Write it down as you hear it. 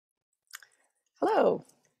Hello,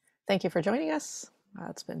 thank you for joining us.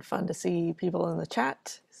 It's been fun to see people in the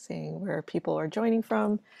chat, seeing where people are joining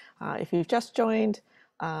from. If you've just joined,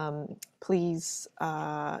 please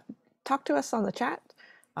talk to us on the chat.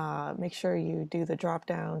 Make sure you do the drop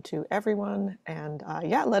down to everyone and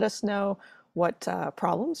yeah, let us know what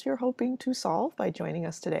problems you're hoping to solve by joining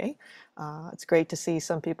us today. It's great to see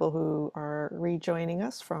some people who are rejoining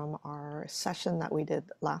us from our session that we did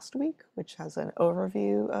last week, which has an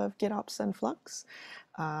overview of GitOps and Flux.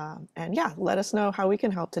 And yeah, let us know how we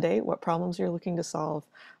can help today, what problems you're looking to solve,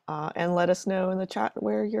 and let us know in the chat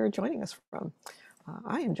where you're joining us from.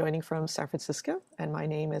 I am joining from San Francisco, and my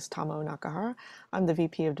name is Tamao Nakahara. I'm the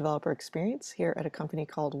VP of Developer Experience here at a company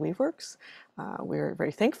called Weaveworks. We're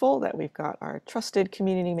very thankful that we've got our trusted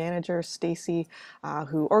community manager, Stacy,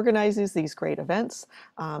 who organizes these great events.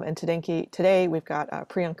 And today we've got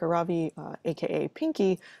Priyanka Ravi, aka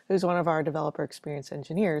Pinky, who's one of our developer experience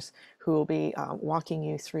engineers, who will be walking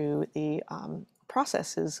you through the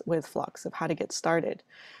processes with Flux of how to get started.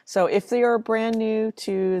 So if you're brand new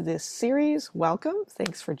to this series, welcome.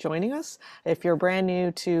 Thanks for joining us. If you're brand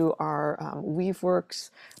new to our Weaveworks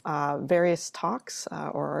various talks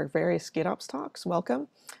or our various GitOps talks, welcome.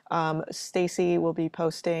 Stacy will be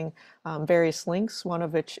posting various links, one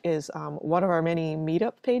of which is one of our many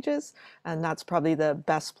meetup pages, and that's probably the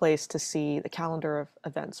best place to see the calendar of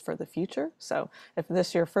events for the future. So if this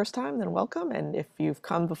is your first time, then welcome, and if you've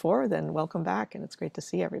come before, then welcome back, and it's great to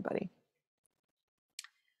see everybody.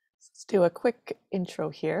 Let's do a quick intro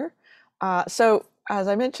here. So as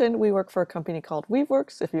I mentioned, we work for a company called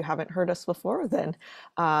Weaveworks. If you haven't heard us before, then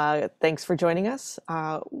thanks for joining us.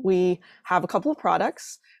 We have a couple of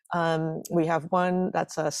products. We have one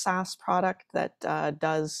that's a SaaS product that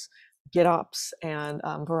does GitOps and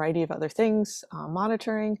a variety of other things,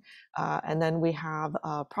 monitoring. And then we have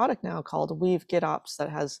a product now called Weave GitOps that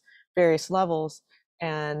has various levels.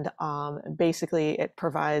 And basically it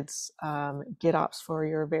provides GitOps for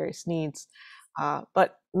your various needs.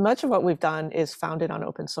 But much of what we've done is founded on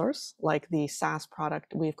open source, like the SaaS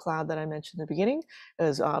product Weave Cloud that I mentioned in the beginning. It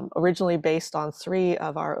was originally based on 3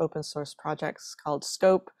 of our open source projects called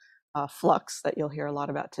Scope, Flux, that you'll hear a lot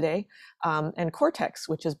about today, and Cortex,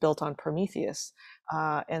 which is built on Prometheus.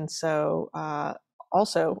 And so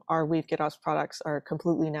also our Weave GitOps products are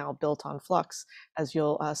completely now built on Flux, as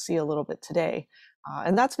you'll see a little bit today.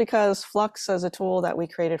 And that's because Flux is a tool that we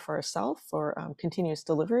created for ourselves for continuous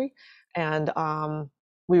delivery. And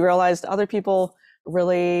we realized other people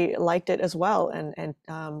really liked it as well, and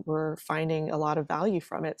we're finding a lot of value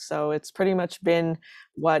from it. So it's pretty much been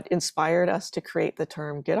what inspired us to create the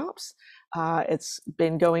term GitOps. It's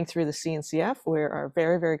been going through the CNCF. We are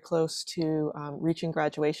very, very close to reaching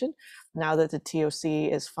graduation. Now that the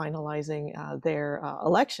TOC is finalizing their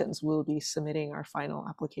elections, we'll be submitting our final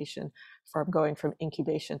application for going from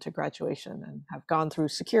incubation to graduation, and have gone through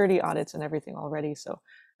security audits and everything already. So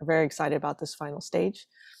we're very excited about this final stage.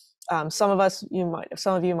 Some of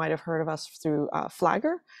you might have heard of us through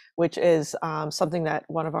Flagger, which is something that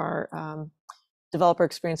one of our developer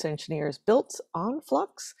experience engineers built on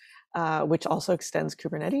Flux, which also extends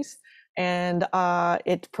Kubernetes. And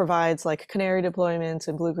it provides like canary deployments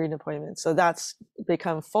and blue-green deployments. So that's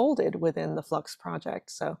become folded within the Flux project.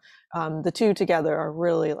 So the two together are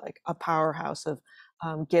really like a powerhouse of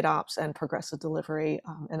GitOps and progressive delivery,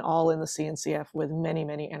 and all in the CNCF with many,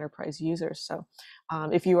 many enterprise users. So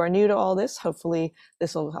if you are new to all this, hopefully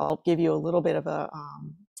this will help give you a little bit of a,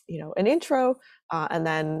 an intro, and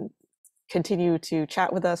then continue to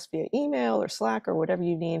chat with us via email or Slack or whatever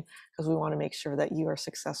you need, because we want to make sure that you are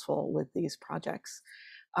successful with these projects.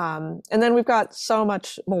 And then we've got so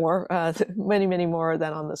much more, many, many more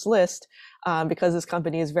than on this list, because this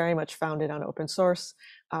company is very much founded on open source.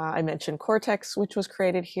 I mentioned Cortex, which was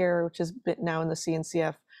created here, which is now in the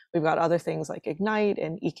CNCF. We've got other things like Ignite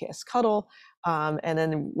and EKS Cuddle. And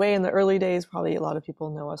then way in the early days, probably a lot of people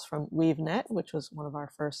know us from WeaveNet, which was one of our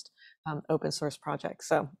first open source projects.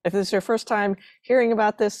 So if this is your first time hearing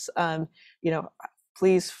about this,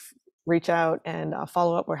 please reach out and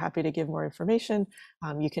follow up. We're happy to give more information.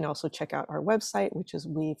 You can also check out our website, which is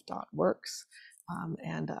weave.works.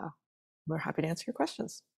 And we're happy to answer your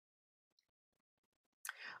questions.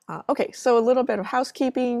 Okay, so a little bit of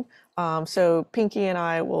housekeeping. So Pinky and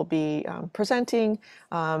I will be presenting.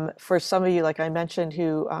 For some of you, like I mentioned,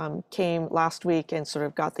 who came last week and sort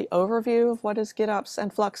of got the overview of what is GitOps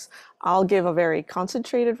and Flux, I'll give a very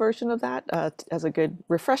concentrated version of that as a good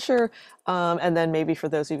refresher. And then maybe for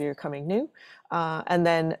those of you who are coming new, And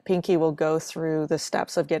then Pinky will go through the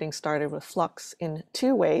steps of getting started with Flux in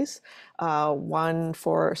two ways, one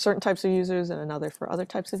for certain types of users and another for other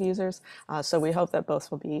types of users. So we hope that both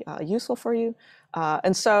will be useful for you.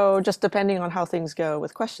 And so just depending on how things go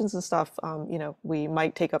with questions and stuff, we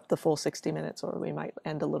might take up the full 60 minutes or we might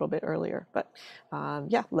end a little bit earlier. But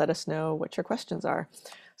yeah, let us know what your questions are.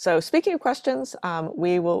 So speaking of questions, I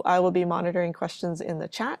will be monitoring questions in the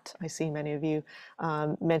chat. I see many of you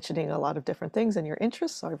mentioning a lot of different things and your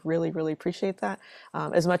interests, so I really, really appreciate that.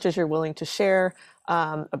 As much as you're willing to share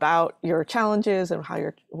about your challenges and how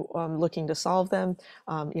you're looking to solve them,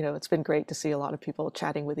 it's been great to see a lot of people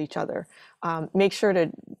chatting with each other. Make sure to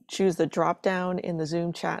choose the drop down in the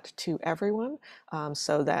Zoom chat to everyone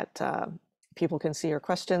so that people can see your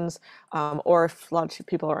questions, or if a lot of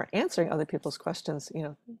people are answering other people's questions,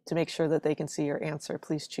 to make sure that they can see your answer,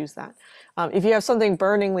 please choose that. If you have something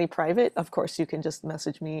burningly private, of course, you can just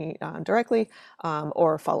message me directly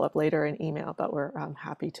or follow up later in email, but we're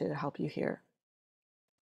happy to help you here.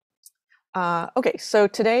 Okay, so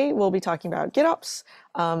today we'll be talking about GitOps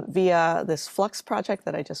via this Flux project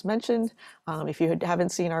that I just mentioned. If you haven't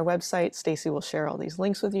seen our website, Stacy will share all these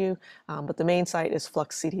links with you, but the main site is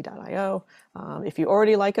fluxcd.io. If you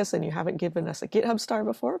already like us and you haven't given us a GitHub star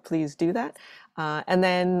before, please do that. And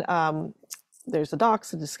then there's the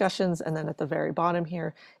docs, the discussions, and then at the very bottom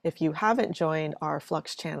here, if you haven't joined our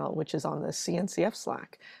Flux channel, which is on the CNCF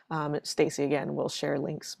Slack, Stacy again will share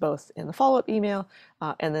links both in the follow-up email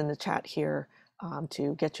and then the chat here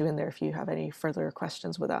to get you in there if you have any further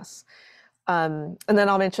questions with us. And then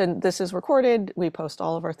I'll mention this is recorded. We post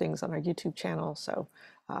all of our things on our YouTube channel, so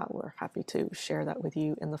we're happy to share that with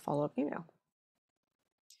you in the follow-up email.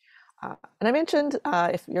 And I mentioned,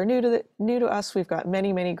 if you're new to us, we've got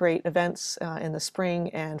many great events in the spring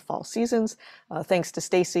and fall seasons. Thanks to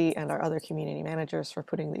Stacy and our other community managers for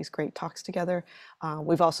putting these great talks together.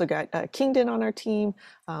 We've also got Kingdon on our team,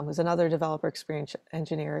 who's another developer experience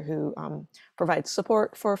engineer who provides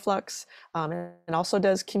support for Flux and also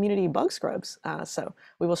does community bug scrubs. So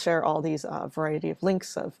we will share all these variety of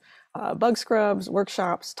links of bug scrubs,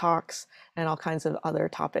 workshops, talks, and all kinds of other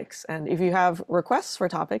topics. And if you have requests for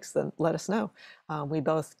topics, then let us know. We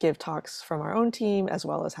both give talks from our own team as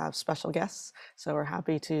well as have special guests. So we're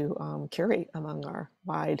happy to curate among our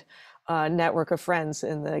wide network of friends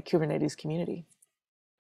in the Kubernetes community.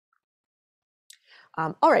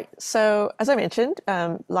 All right, so as I mentioned,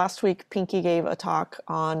 last week, Pinky gave a talk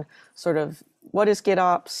on sort of what is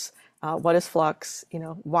GitOps, what is Flux,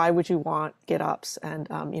 why would you want GitOps, and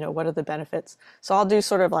what are the benefits? So I'll do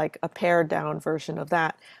sort of like a pared down version of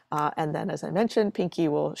that. And then as I mentioned, Pinky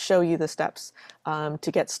will show you the steps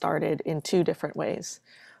to get started in two different ways.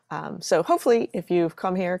 So hopefully if you've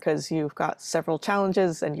come here because you've got several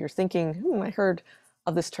challenges and you're thinking, I heard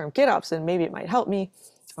of this term GitOps and maybe it might help me.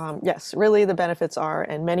 Yes, really the benefits are,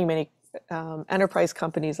 and many enterprise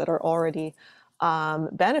companies that are already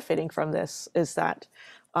benefiting from this is that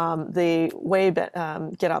the way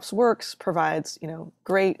GitOps works provides,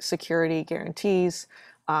 great security guarantees,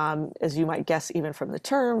 as you might guess even from the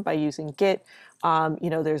term, by using Git.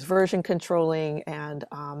 There's version controlling, and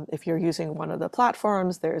if you're using one of the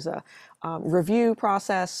platforms, there's a review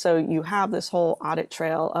process. So you have this whole audit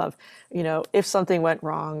trail of, if something went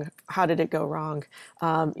wrong, how did it go wrong?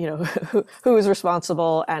 Who is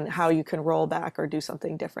responsible, and how you can roll back or do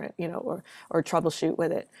something different, or troubleshoot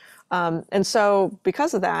with it. And so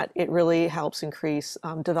because of that, it really helps increase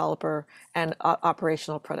developer and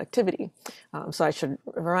operational productivity. So I should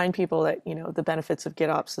remind people that, the benefits of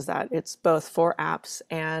GitOps is that it's both for apps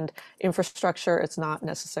and infrastructure. It's not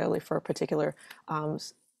necessarily for a particular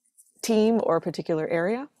team or a particular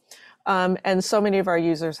area. And so many of our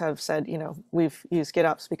users have said, we've used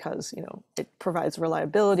GitOps because, it provides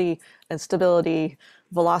reliability and stability,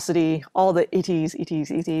 velocity, all the ETs,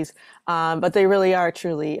 but they really are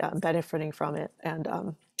truly benefiting from it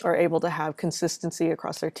and are able to have consistency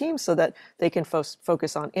across their teams so that they can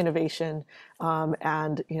focus on innovation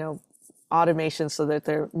and, automation so that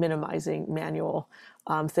they're minimizing manual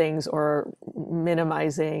things or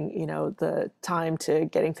minimizing, the time to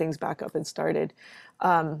getting things back up and started.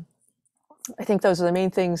 I think those are the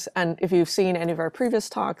main things. And if you've seen any of our previous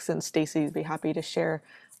talks, and Stacy would be happy to share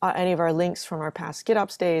any of our links from our past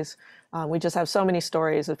GitOps days. We just have so many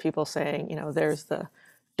stories of people saying, there's the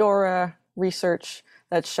DORA research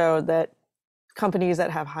that showed that companies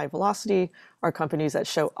that have high velocity are companies that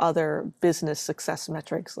show other business success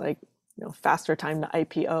metrics like faster time to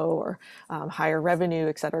IPO or higher revenue,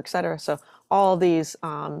 et cetera, et cetera. So all these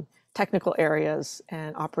technical areas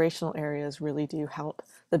and operational areas really do help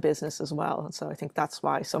the business as well. And so I think that's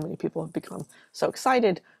why so many people have become so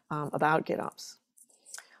excited about GitOps.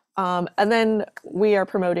 And then we are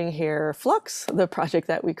promoting here Flux, the project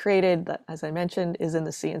that we created that, as I mentioned, is in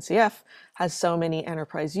the CNCF, has so many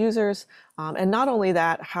enterprise users. And not only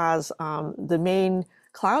that, has the main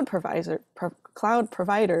cloud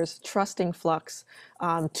providers trusting Flux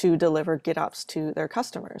to deliver GitOps to their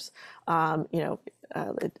customers. I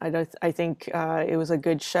think it was a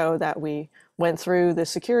good show that we went through the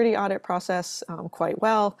security audit process quite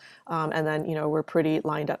well, and then we're pretty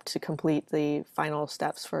lined up to complete the final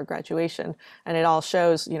steps for graduation. And it all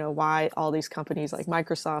shows why all these companies like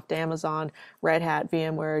Microsoft, Amazon, Red Hat,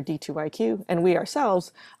 VMware, D2IQ, and we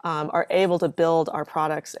ourselves are able to build our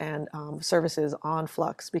products and services on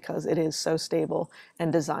Flux because it is so stable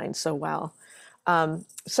and designed so well.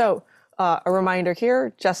 A reminder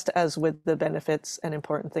here, just as with the benefits and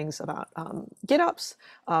important things about GitOps,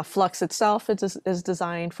 Flux itself is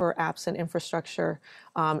designed for apps and infrastructure.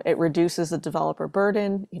 It reduces the developer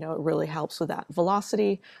burden. It really helps with that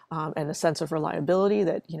velocity and a sense of reliability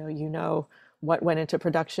that you know what went into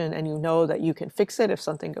production and that you can fix it if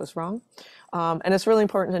something goes wrong. And it's really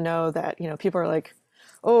important to know that people are like,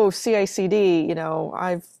 oh, CI/CD,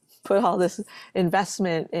 I've put all this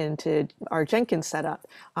investment into our Jenkins setup.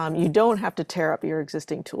 You don't have to tear up your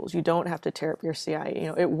existing tools. You don't have to tear up your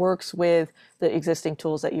CI. It works with the existing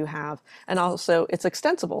tools that you have. And also it's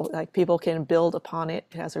extensible. Like people can build upon it.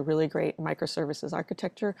 It has a really great microservices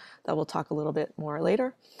architecture that we'll talk a little bit more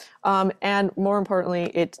later. And more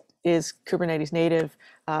importantly, it is Kubernetes native.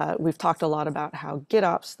 We've talked a lot about how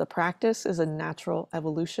GitOps, the practice, is a natural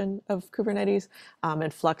evolution of Kubernetes,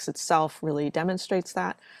 and Flux itself really demonstrates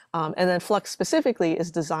that. And then Flux specifically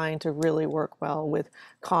is designed to really work well with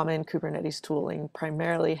common Kubernetes tooling,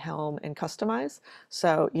 primarily Helm and Kustomize.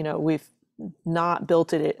 So, we've not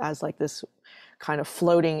built it as like this kind of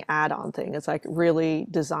floating add-on thing. It's like really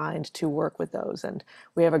designed to work with those. And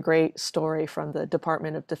we have a great story from the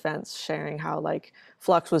Department of Defense sharing how like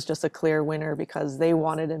Flux was just a clear winner because they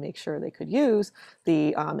wanted to make sure they could use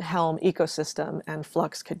the Helm ecosystem, and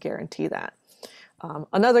Flux could guarantee that.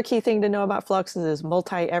 Another key thing to know about Flux is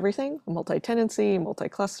multi-everything, multi-tenancy,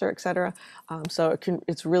 multi-cluster, et cetera. So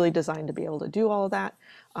it's really designed to be able to do all of that.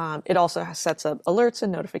 It also sets up alerts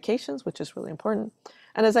and notifications, which is really important.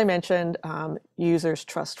 And as I mentioned, users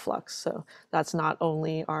trust Flux. So that's not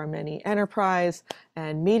only our many enterprise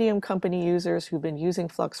and medium company users who've been using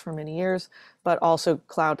Flux for many years, but also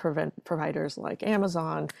cloud providers like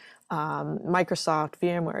Amazon, Microsoft,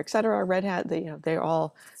 VMware, et cetera, Red Hat. They're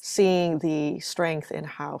all seeing the strength in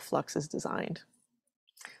how Flux is designed.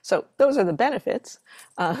 So those are the benefits.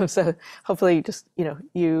 So hopefully just,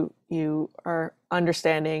 you are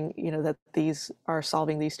understanding, that these are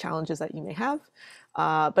solving these challenges that you may have.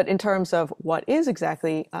 But in terms of what is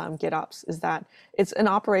exactly GitOps, is that it's an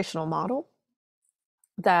operational model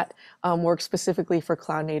that works specifically for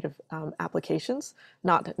cloud native applications,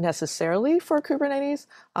 not necessarily for Kubernetes,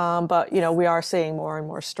 but we are seeing more and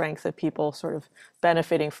more strength of people sort of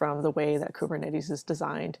benefiting from the way that Kubernetes is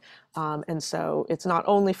designed. And so it's not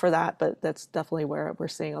only for that, but that's definitely where we're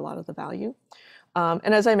seeing a lot of the value.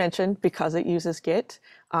 And as I mentioned, because it uses Git,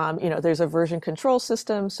 there's a version control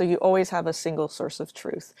system, so you always have a single source of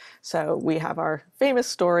truth. So we have our famous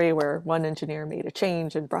story where one engineer made a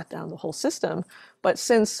change and brought down the whole system. But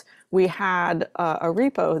since we had a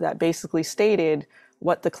repo that basically stated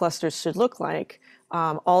what the clusters should look like,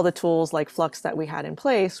 all the tools like Flux that we had in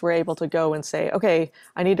place were able to go and say, okay,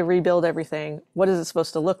 I need to rebuild everything. What is it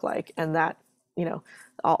supposed to look like? And that,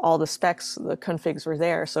 all the specs, the configs were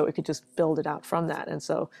there, so it could just build it out from that. And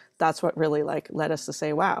so that's what really led us to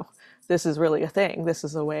say, wow, this is really a thing. This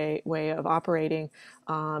is a way of operating.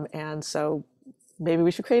 And so maybe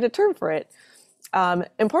we should create a term for it.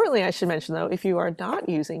 Importantly, I should mention, though, if you are not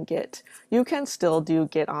using Git, you can still do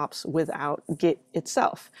GitOps without Git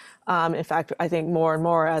itself. In fact, I think more and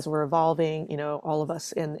more as we're evolving, all of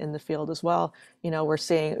us in the field as well, we're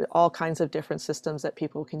seeing all kinds of different systems that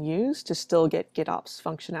people can use to still get GitOps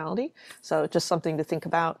functionality. So just something to think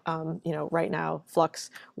about. Right now, Flux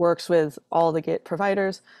works with all the Git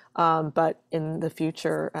providers, but in the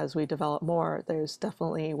future, as we develop more, there's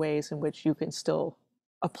definitely ways in which you can still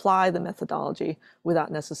apply the methodology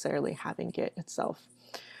without necessarily having Git itself.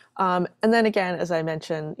 And then again, as I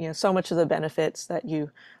mentioned, so much of the benefits that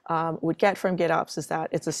you would get from GitOps is that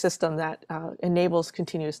it's a system that enables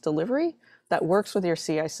continuous delivery that works with your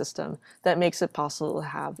CI system that makes it possible to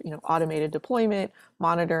have, automated deployment,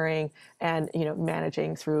 monitoring, and,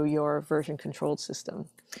 managing through your version controlled system.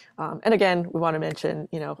 And again, we want to mention,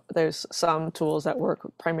 there's some tools that work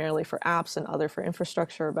primarily for apps and other for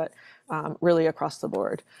infrastructure, but really across the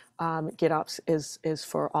board. GitOps is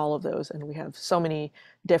for all of those, and we have so many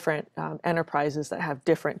different enterprises that have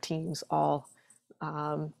different teams all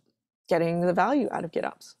getting the value out of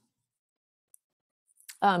GitOps.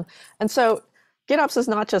 And so GitOps is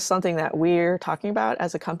not just something that we're talking about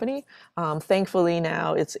as a company. Thankfully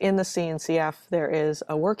now it's in the CNCF. There is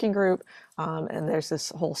a working group and there's this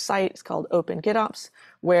whole site, it's called Open GitOps,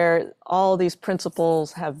 where all these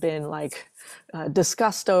principles have been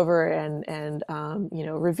discussed over and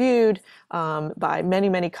reviewed by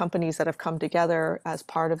many companies that have come together as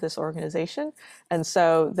part of this organization. And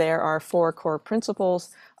so there are 4 core principles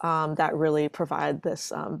that really provide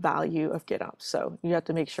this value of GitOps. So you have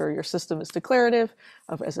to make sure your system is declarative.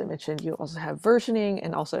 As I mentioned, you also have versioning,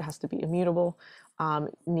 and also it has to be immutable.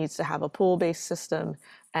 Needs to have a pool-based system,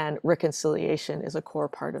 and reconciliation is a core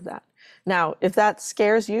part of that. Now, if that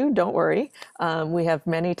scares you, don't worry. We have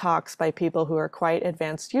many talks by people who are quite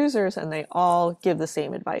advanced users, and they all give the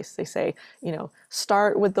same advice. They say,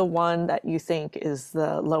 start with the one that you think is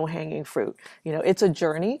the low-hanging fruit. It's a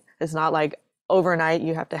journey. It's not like overnight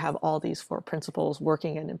you have to have all these 4 principles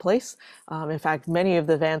working and in place. In fact, many of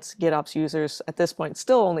the advanced GitOps users at this point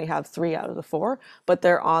still only have 3 out of the 4, but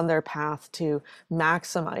they're on their path to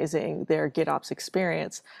maximizing their GitOps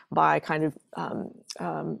experience by kind of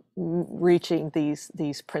reaching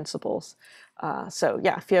these principles. So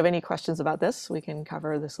yeah, if you have any questions about this, we can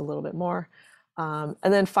cover this a little bit more. And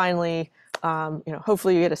then finally,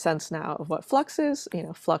 hopefully you get a sense now of what Flux is.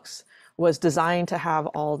 Flux was designed to have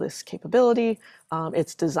all this capability.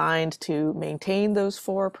 It's designed to maintain those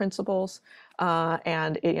 4 principles,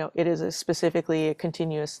 and it is specifically a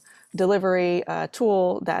continuous delivery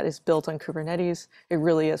tool that is built on Kubernetes. It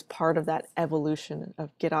really is part of that evolution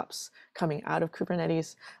of GitOps coming out of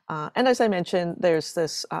Kubernetes. And as I mentioned, there's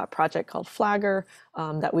this project called Flagger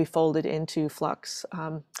that we folded into Flux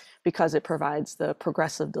because it provides the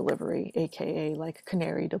progressive delivery, aka like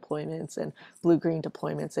canary deployments and blue-green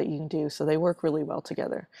deployments that you can do. So they work really well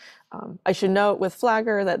together. I should note with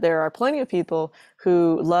Flagger that there are plenty of people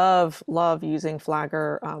who love using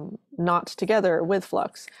Flagger not together with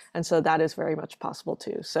Flux. And so that is very much possible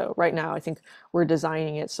too. So right now, I think we're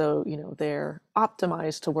designing it so, they're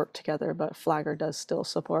optimized to work together, but Flagger does still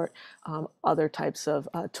support other types of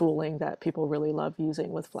tooling that people really love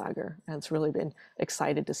using with Flagger. And it's really been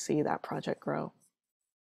excited to see that project grow.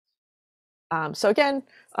 So again,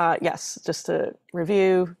 yes, just to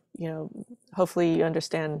review, hopefully you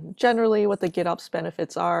understand generally what the GitOps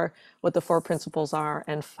benefits are, what the 4 principles are,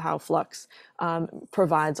 and how Flux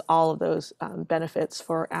provides all of those benefits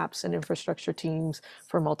for apps and infrastructure teams,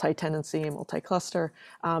 for multi-tenancy and multi-cluster,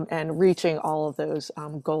 and reaching all of those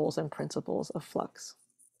goals and principles of Flux.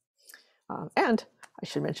 And I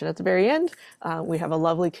should mention at the very end, we have a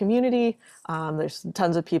lovely community. There's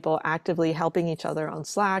tons of people actively helping each other on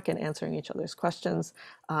Slack and answering each other's questions.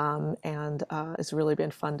 And it's really been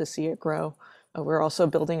fun to see it grow. We're also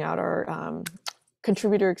building out our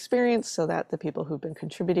contributor experience so that the people who've been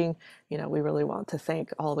contributing, we really want to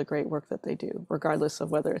thank all the great work that they do, regardless of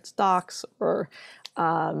whether it's docs or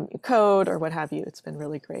code or what have you. It's been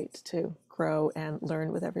really great to grow and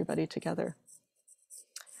learn with everybody together.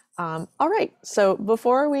 All right, so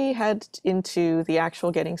before we head into the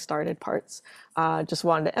actual getting started parts, just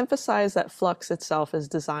wanted to emphasize that Flux itself is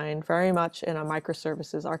designed very much in a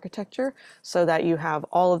microservices architecture so that you have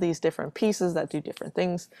all of these different pieces that do different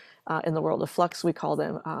things. In the world of Flux, we call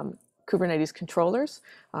them Kubernetes controllers.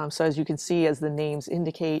 So as you can see, as the names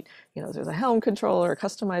indicate, there's a Helm controller, a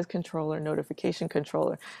customized controller, notification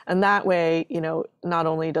controller. And that way, not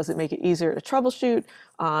only does it make it easier to troubleshoot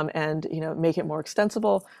and, make it more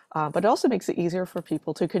extensible, but it also makes it easier for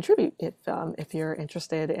people to contribute if you're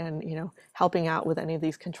interested in, helping out with any of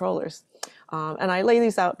these controllers. And I lay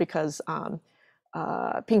these out because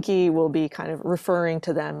Pinky will be kind of referring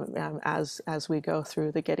to them as we go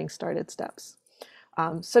through the getting started steps.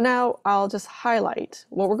 So now I'll just highlight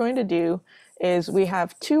what we're going to do is we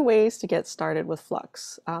have 2 ways to get started with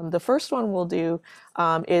Flux. The first one we'll do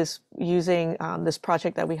is using this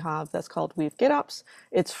project that we have that's called Weave GitOps.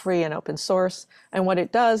 It's free and open source. And what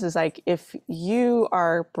it does is if you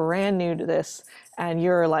are brand new to this and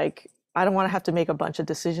you're like, I don't want to have to make a bunch of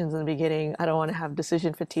decisions in the beginning. I don't want to have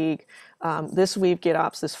decision fatigue. This Weave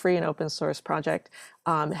GitOps, this free and open source project,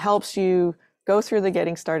 helps you go through the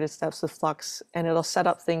getting started steps with Flux, and it'll set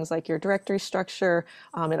up things like your directory structure.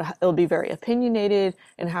 It'll be very opinionated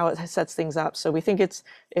in how it sets things up. So we think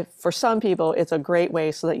if for some people, it's a great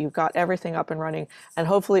way so that you've got everything up and running. And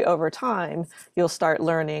hopefully over time, you'll start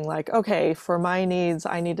learning like, okay, for my needs,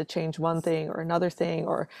 I need to change one thing or another thing,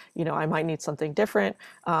 or, I might need something different.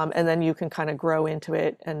 And then you can kind of grow into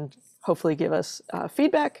it and hopefully give us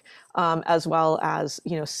feedback, as well as,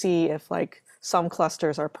 see if like some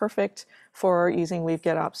clusters are perfect for using Weave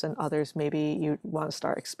GitOps, and others maybe you want to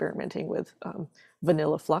start experimenting with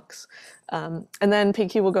vanilla Flux. And then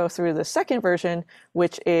Pinky will go through the second version,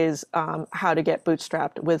 which is how to get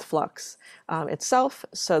bootstrapped with Flux itself,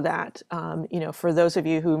 so that, for those of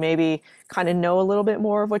you who maybe kind of know a little bit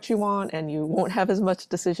more of what you want and you won't have as much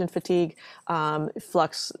decision fatigue,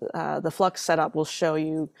 the Flux setup will show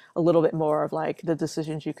you a little bit more of like the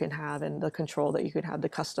decisions you can have and the control that you could have to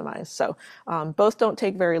customize. So both don't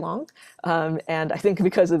take very long. And I think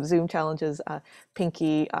because of Zoom challenges,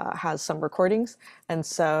 Pinky has some recordings. And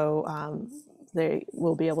so they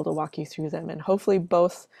will be able to walk you through them. And hopefully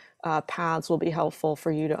both paths will be helpful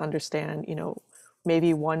for you to understand,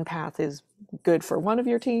 maybe one path is good for one of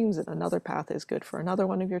your teams and another path is good for another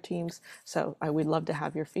one of your teams. So I would love to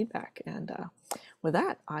have your feedback. And with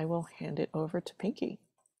that, I will hand it over to Pinky.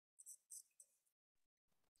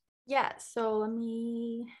 Yeah, so let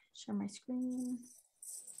me share my screen.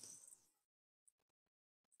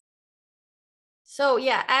 So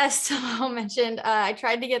yeah, as Tamao mentioned, I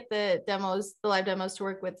tried to get the live demos to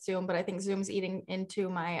work with Zoom, but I think Zoom's eating into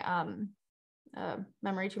my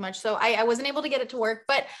memory too much. So I wasn't able to get it to work,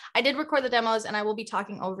 but I did record the demos and I will be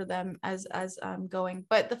talking over them as I'm going.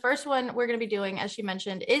 But the first one we're going to be doing, as she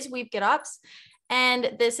mentioned, is Weave GitOps.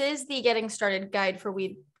 And this is the getting started guide for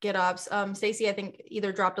Weave GitOps. Stacey, I think,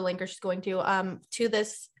 either dropped a link or she's going to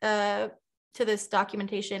this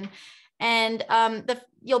documentation. And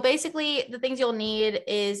the things you'll need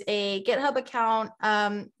is a GitHub account.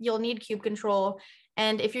 You'll need kube control.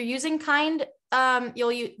 And if you're using Kind,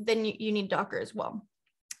 you need Docker as well.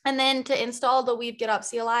 And then to install the Weave GitOps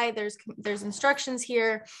CLI, there's instructions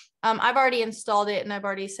here. I've already installed it and I've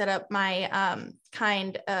already set up my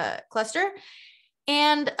Kind cluster.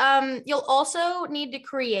 And you'll also need to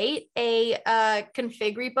create a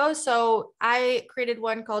config repo. So I created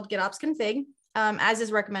one called GitOps config. As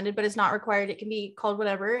is recommended, but it's not required. It can be called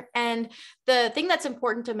whatever. And the thing that's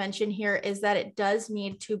important to mention here is that it does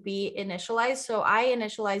need to be initialized. So I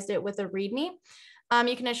initialized it with a README.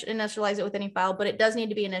 You can initialize it with any file, but it does need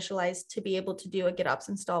to be initialized to be able to do a GitOps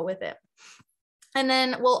install with it. And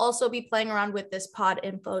then we'll also be playing around with this pod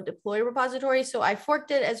info deploy repository. So I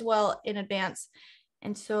forked it as well in advance.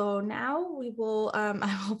 And so now I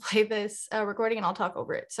will play this recording and I'll talk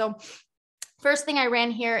over it. So first thing I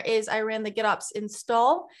ran here is I ran the GitOps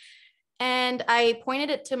install and I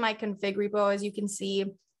pointed it to my config repo, as you can see.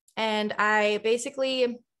 And I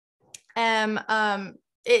basically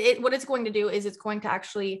what it's going to do is it's going to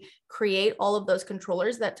actually create all of those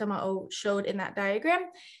controllers that Tamao showed in that diagram.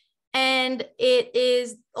 And it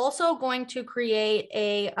is also going to create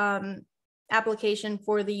a application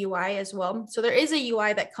for the UI as well. So there is a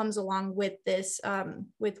UI that comes along with this,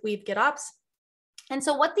 with Weave GitOps. And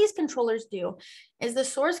so what these controllers do is the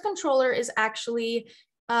source controller is actually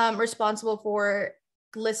responsible for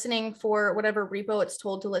listening for whatever repo it's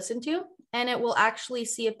told to listen to. And it will actually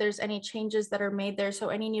see if there's any changes that are made there. So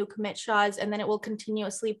any new commit SHAs, and then it will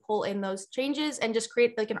continuously pull in those changes and just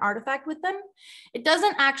create like an artifact with them. It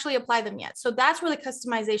doesn't actually apply them yet. So that's where the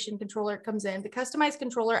customization controller comes in. The customized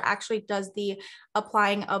controller actually does the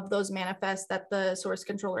applying of those manifests that the source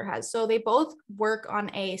controller has. So they both work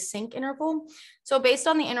on a sync interval. So based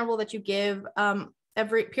on the interval that you give,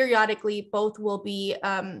 periodically, both will be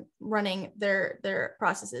running their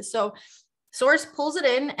processes. So source pulls it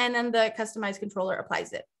in and then the customized controller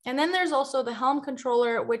applies it. And then there's also the Helm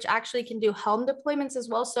controller, which actually can do Helm deployments as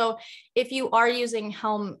well. So if you are using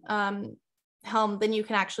Helm, then you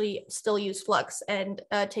can actually still use Flux and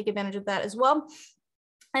take advantage of that as well.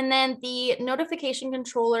 And then the notification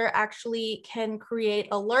controller actually can create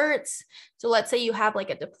alerts. So let's say you have like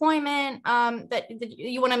a deployment that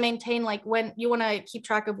you want to maintain, like when you want to keep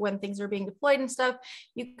track of when things are being deployed and stuff,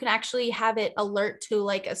 you can actually have it alert to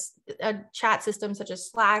like a chat system such as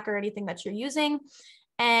Slack or anything that you're using.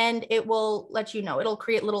 And it will let you know, it'll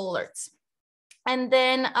create little alerts. And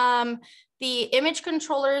then the image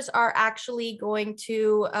controllers are actually going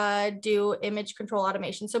to do image control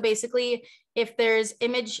automation. So basically, if there's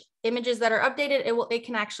images that are updated, it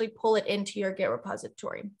can actually pull it into your Git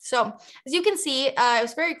repository. So as you can see, it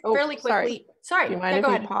was fairly quickly. Sorry. Do you mind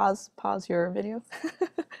if you pause your video?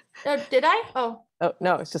 Did I? Oh. Oh,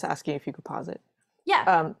 no, it's just asking if you could pause it.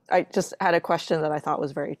 Yeah. I just had a question that I thought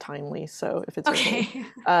was very timely, so if it's okay. Okay.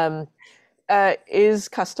 Um, is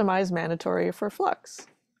customize mandatory for Flux?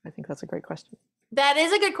 I think that's a great question. That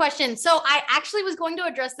is a good question. So I actually was going to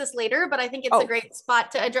address this later, but I think it's a Oh, great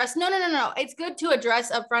spot to address. No. It's good to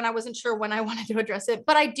address up front. I wasn't sure when I wanted to address it,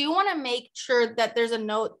 but I do want to make sure that there's a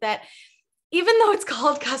note that even though it's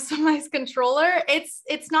called customized controller,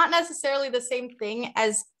 it's not necessarily the same thing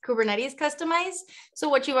as Kubernetes customize. So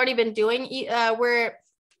what you've already been doing, where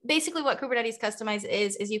basically what Kubernetes customize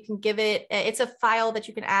is you can give it, it's a file that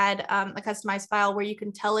you can add, a customized file where you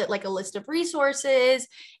can tell it like a list of resources.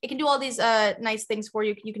 It can do all these nice things for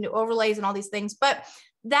you. You can do overlays and all these things, but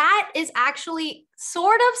that is actually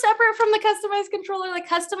sort of separate from the customized controller. The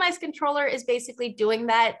customized controller is basically doing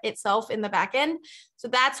that itself in the backend. So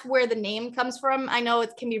that's where the name comes from. I know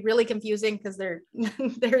it can be really confusing because they're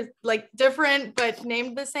they're like different but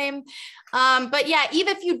named the same. But yeah,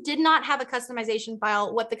 even if you did not have a customization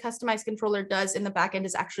file, what the customized controller does in the backend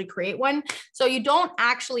is actually create one. So you don't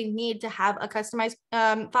actually need to have a customized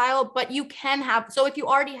file, but you can have. So if you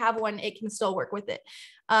already have one, it can still work with it.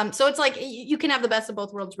 So it's like you can have the best of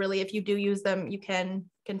both worlds, really. If you do use them, you can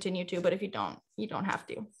continue to, but if you don't, you don't have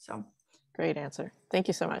to. So great answer. Thank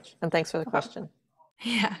you so much. And thanks for the question.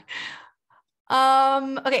 Yeah.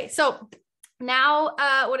 Okay, so now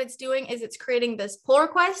what it's doing is it's creating this pull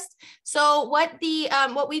request. So what the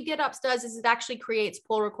what we GitOps does is it actually creates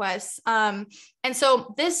pull requests. And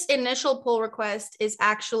so this initial pull request is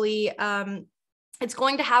actually it's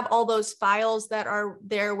going to have all those files that are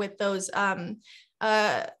there with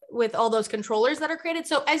all those controllers that are created.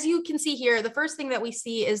 So as you can see here, the first thing that we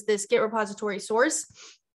see is this Git repository source.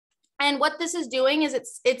 And what this is doing is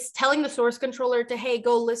it's telling the source controller to, hey,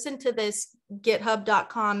 go listen to this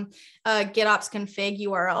github.com GitOps config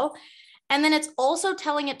URL. And then it's also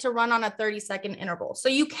telling it to run on a 30-second interval. So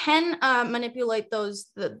you can manipulate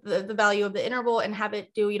the value of the interval and have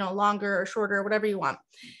it do, longer or shorter, whatever you want.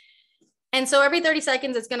 And so every 30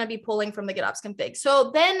 seconds, it's going to be pulling from the GitOps config. So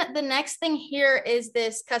then the next thing here is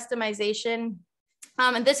this customization.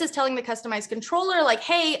 And this is telling the customized controller, like,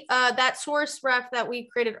 hey, that source ref that we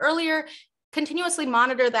created earlier, continuously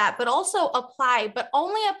monitor that, but also apply, but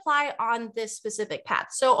only apply on this specific path.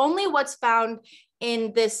 So only what's found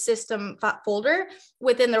in this system folder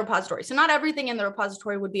within the repository. So not everything in the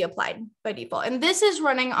repository would be applied by default. And this is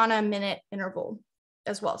running on a minute interval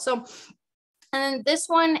as well. So, and this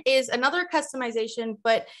one is another customization,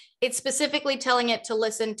 but it's specifically telling it to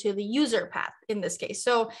listen to the user path in this case.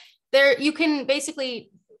 So there, you can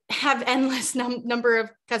basically have endless number of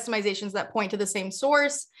customizations that point to the same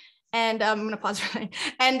source. And I'm going to pause for that.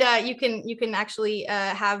 And you can actually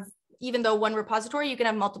have, even though one repository, you can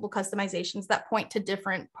have multiple customizations that point to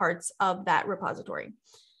different parts of that repository.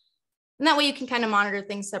 And that way you can kind of monitor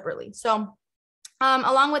things separately. So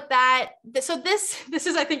along with that, so this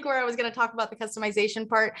is, I think, where I was going to talk about the customization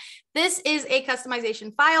part. This is a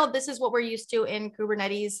customization file. This is what we're used to in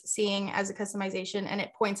Kubernetes seeing as a customization, and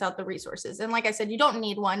it points out the resources. And like I said, you don't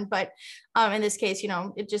need one, but in this case,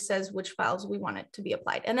 it just says which files we want it to be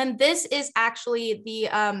applied. And then this is actually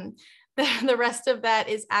the rest of that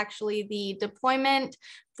is actually the deployment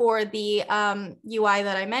for the UI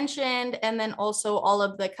that I mentioned, and then also all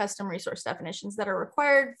of the custom resource definitions that are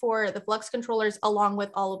required for the Flux controllers, along with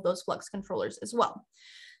all of those Flux controllers as well.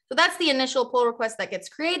 So that's the initial pull request that gets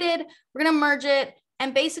created. We're going to merge it.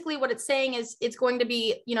 And basically what it's saying is it's going to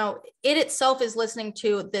be, it itself is listening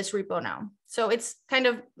to this repo now. So it's kind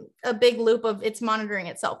of a big loop of it's monitoring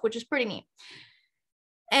itself, which is pretty neat.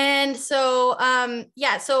 And so,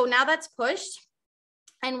 yeah, so now that's pushed,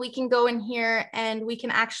 and we can go in here and we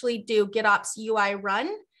can actually do GitOps UI run.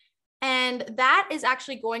 And that is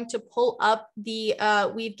actually going to pull up the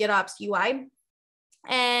Weave GitOps UI.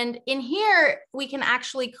 And in here, we can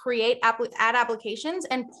actually create add applications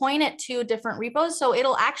and point it to different repos. So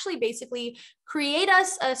it'll actually basically create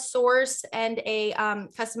us a source and a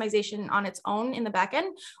customization on its own in the backend,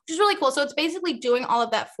 which is really cool. So it's basically doing all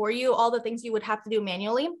of that for you, all the things you would have to do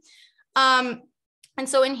manually. And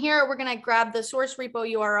so in here, we're going to grab the source repo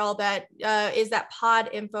URL that is that pod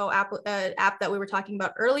info app that we were talking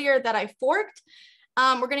about earlier that I forked.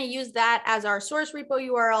 We're going to use that as our source repo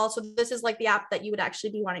URL. So this is like the app that you would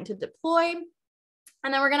actually be wanting to deploy.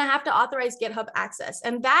 And then we're going to have to authorize GitHub access.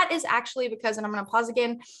 And that is actually because, and I'm going to pause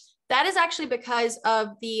again, that is actually because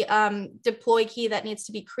of the deploy key that needs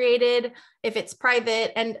to be created if it's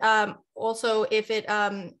private, and also if it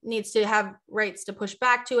needs to have rights to push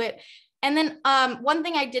back to it. And then one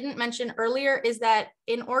thing I didn't mention earlier is that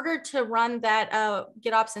in order to run that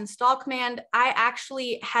GitOps install command, I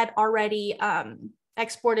actually had already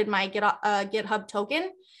exported my GitHub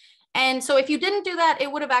token. And so if you didn't do that, it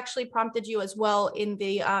would have actually prompted you as well in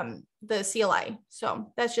the CLI.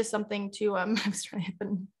 So that's just something to, I was trying to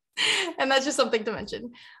open, and that's just something to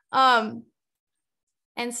mention. And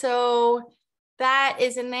so that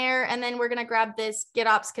is in there. And then we're going to grab this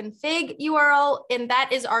GitOps config URL, and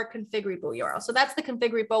that is our config repo URL. So that's the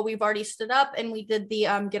config repo we've already stood up and we did the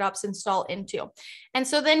GitOps install into. And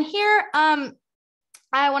so then here,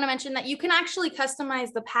 I want to mention that you can actually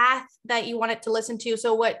customize the path that you want it to listen to.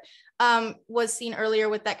 So what was seen earlier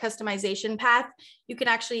with that customization path, you can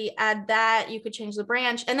actually add that. You could change the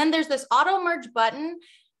branch. And then there's this auto merge button.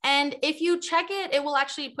 And if you check it, it will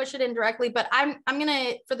actually push it in directly. But I'm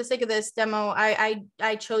gonna, for the sake of this demo,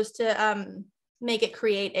 I chose to make it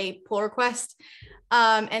create a pull request.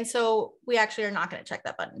 And so we actually are not gonna check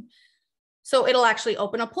that button. So it'll actually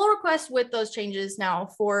open a pull request with those changes now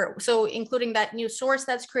so including that new source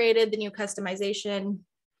that's created, the new customization,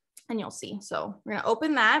 and you'll see. So we're gonna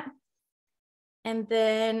open that. And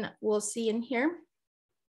then we'll see in here.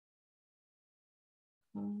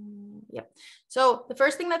 Yep. So the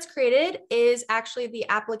first thing that's created is actually the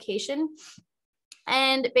application.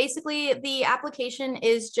 And basically the application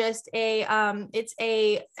is just it's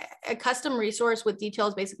a custom resource with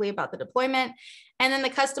details basically about the deployment. And then the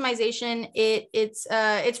customization, it's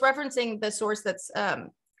referencing the source that's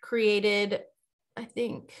created, I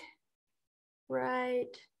think, right?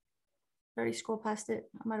 I already scrolled past it.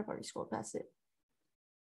 I might have already scrolled past it.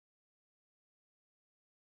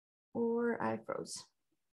 Or I froze.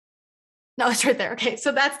 No, it's right there. Okay,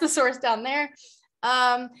 so that's the source down there.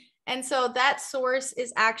 And so that source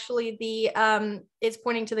is actually it's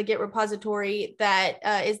pointing to the Git repository that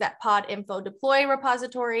is that pod info deploy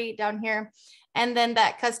repository down here. And then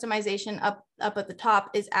that customization up at the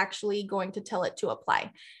top is actually going to tell it to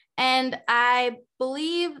apply. And I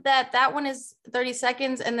believe that one is 30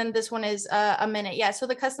 seconds and then this one is a minute. Yeah, so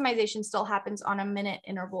the customization still happens on a minute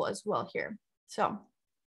interval as well here. So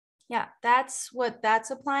yeah, that's what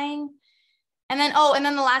that's applying. And then, and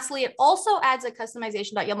then lastly, it also adds a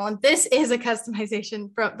customization.yaml. And this is a customization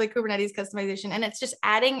from the Kubernetes customization. And it's just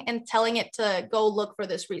adding and telling it to go look for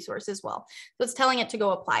this resource as well. So it's telling it to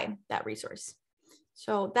go apply that resource.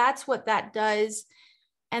 So that's what that does.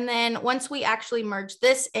 And then once we actually merge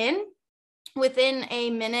this in, within a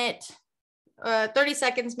minute, 30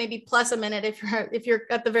 seconds, maybe plus a minute if you're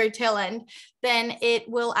at the very tail end, then it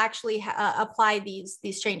will actually apply these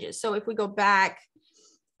changes. So if we go back,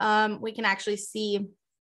 we can actually see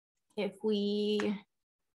if we,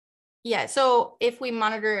 so if we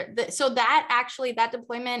monitor, so that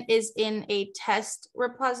deployment is in a test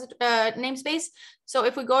repository namespace. So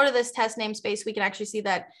if we go to this test namespace, we can actually see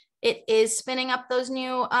that it is spinning up those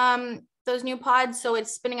new pods. So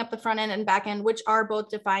it's spinning up the front end and back end, which are both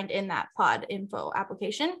defined in that pod info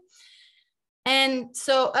application. And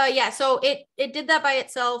so, so it did that by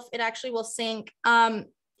itself. It actually will sync.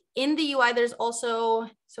 In the UI, there's also,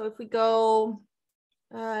 so if we go,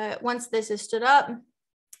 once this is stood up,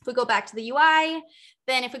 if we go back to the UI,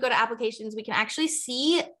 then if we go to applications, we can actually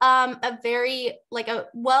see a very, like a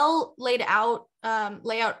well laid out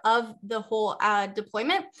layout of the whole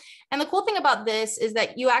deployment. And the cool thing about this is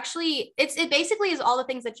that you actually, it basically is all the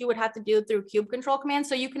things that you would have to do through kube control commands.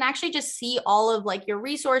 So you can actually just see all of like your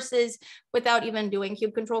resources without even doing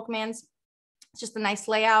kube control commands. It's just a nice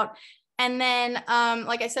layout. And then,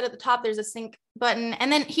 like I said at the top, there's a sync button.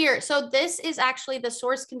 And then here, so this is actually the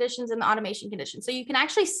source conditions and the automation conditions. So you can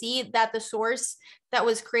actually see that the source that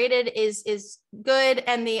was created is good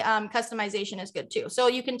and the customization is good too. So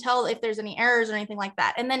you can tell if there's any errors or anything like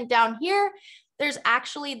that. And then down here, there's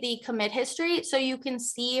actually the commit history. So you can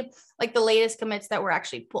see like the latest commits that were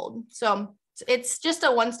actually pulled. So it's just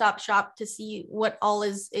a one-stop shop to see what all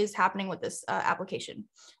is happening with this application,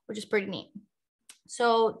 which is pretty neat.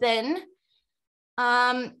 So then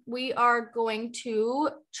we are going to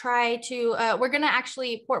try to, we're going to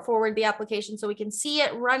actually port forward the application so we can see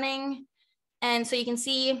it running. And so you can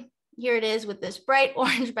see here it is with this bright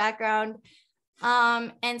orange background.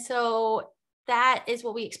 And so that is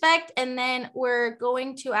what we expect. And then we're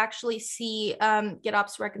going to actually see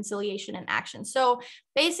GitOps reconciliation in action. So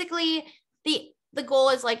basically the goal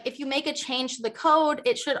is like, if you make a change to the code,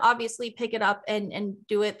 it should obviously pick it up and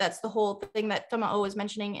do it. That's the whole thing that Tamao was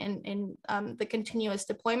mentioning in the continuous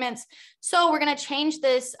deployments. So we're going to change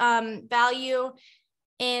this value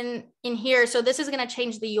in here. So this is going to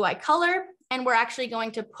change the UI color, and we're actually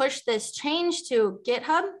going to push this change to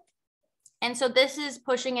GitHub. And so this is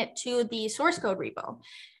pushing it to the source code repo.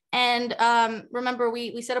 And remember,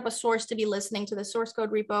 we set up a source to be listening to the source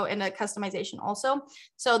code repo and a customization also.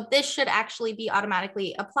 So this should actually be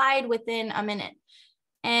automatically applied within a minute.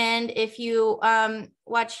 And if you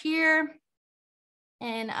watch here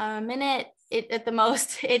in a minute, at the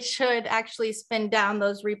most, it should actually spin down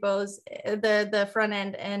those repos, the front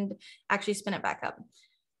end, and actually spin it back up.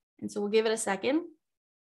 And so we'll give it a second.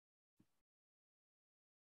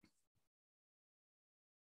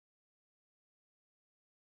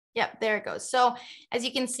 Yep, there it goes. So as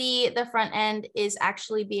you can see, the front end is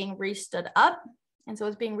actually being restood up. And so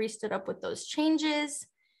it's being restood up with those changes.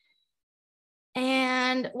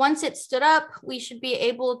 And once it stood up, we should be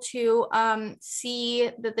able to see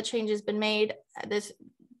that the change has been made. This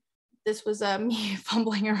was me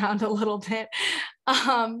fumbling around a little bit.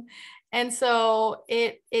 And so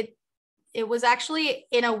it was actually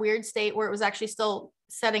in a weird state where it was actually still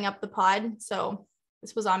setting up the pod. So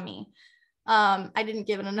this was on me. I didn't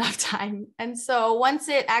give it enough time. And so once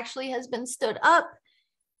it actually has been stood up,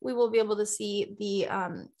 we will be able to see the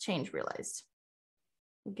change realized.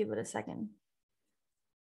 We'll give it a second.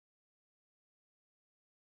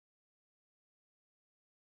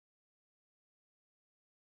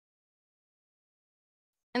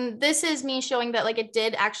 And this is me showing that like it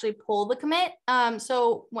did actually pull the commit.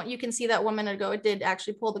 So what you can see that 1 minute ago, it did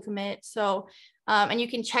actually pull the commit. So, and you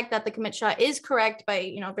can check that the commit shot is correct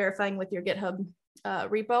by, verifying with your GitHub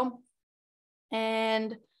repo.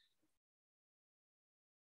 And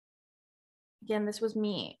again, this was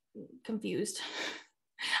me confused.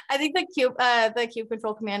 I think the cube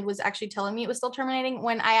control command was actually telling me it was still terminating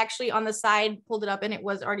when I actually on the side pulled it up and it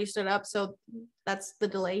was already stood up. So that's the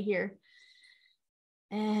delay here.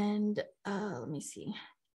 And let me see,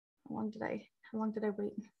 how long did I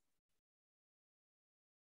wait?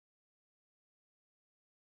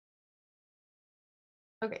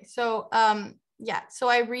 Okay, so yeah, so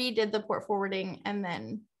I redid the port forwarding and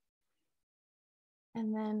then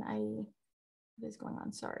what is going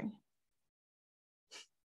on? Sorry.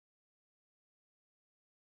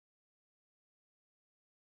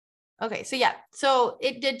 Okay, so yeah, so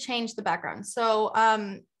it did change the background. So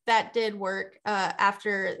that did work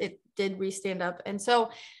after it did restand up. And so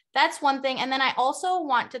that's one thing. And then I also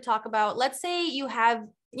want to talk about, let's say you have,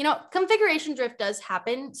 configuration drift does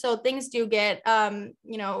happen. So things do get,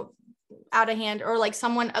 out of hand, or like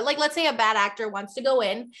someone, like let's say a bad actor wants to go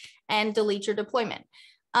in and delete your deployment.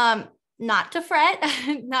 Not to fret,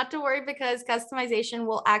 not to worry, because customization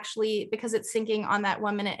will actually, because it's syncing on that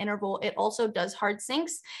 1 minute interval, it also does hard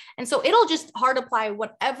syncs. And so it'll just hard apply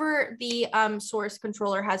whatever the source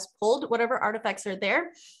controller has pulled, whatever artifacts are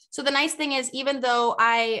there. So the nice thing is, even though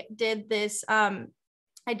I did this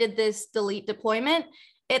delete deployment,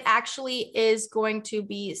 it actually is going to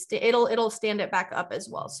be, it'll stand it back up as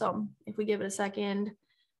well. So if we give it a second,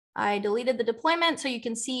 I deleted the deployment. So you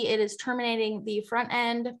can see it is terminating the front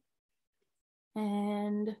end.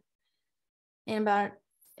 And in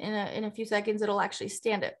a few seconds, it'll actually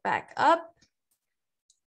stand it back up.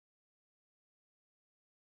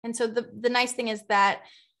 And so the nice thing is that,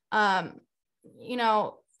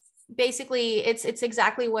 basically it's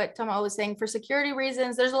exactly what Tamao was saying. For security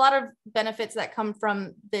reasons, there's a lot of benefits that come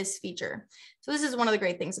from this feature. So this is one of the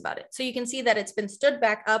great things about it. So you can see that it's been stood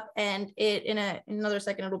back up, and it in another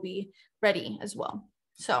second, it'll be ready as well.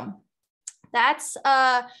 So that's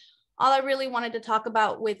all I really wanted to talk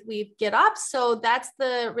about with Weave GitOps. So that's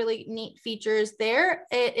the really neat features there.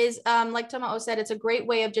 It is, like Tamao said, it's a great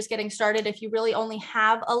way of just getting started if you really only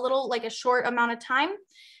have a short amount of time.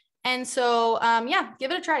 And so, yeah,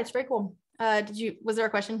 give it a try. It's very cool. Was there a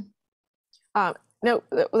question? No,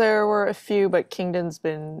 there were a few, but Kingdon's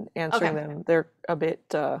been answering them. They're a bit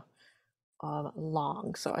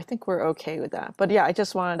long, so I think we're okay with that. But yeah, I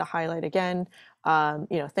just wanted to highlight again,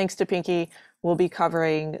 thanks to Pinky, we'll be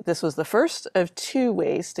covering, this was the first of 2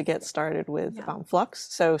 ways to get started with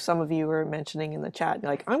Flux. So some of you were mentioning in the chat,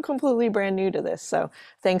 like, I'm completely brand new to this. So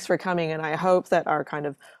thanks for coming. And I hope that our kind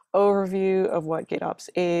of overview of what GitOps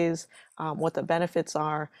is, what the benefits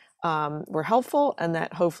are, were helpful, and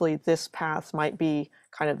that hopefully this path might be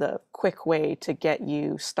kind of the quick way to get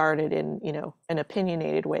you started in, an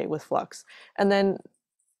opinionated way with Flux. And then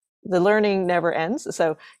the learning never ends.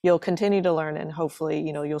 So you'll continue to learn, and hopefully,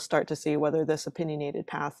 you'll start to see whether this opinionated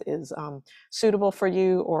path is suitable for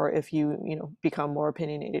you, or if you, become more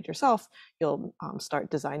opinionated yourself, you'll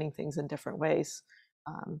start designing things in different ways.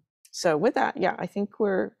 So with that, yeah, I think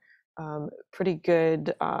we're pretty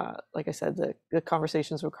good. Like I said, the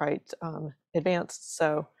conversations were quite advanced.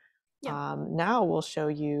 So now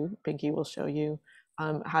Pinky will show you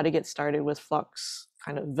how to get started with Flux,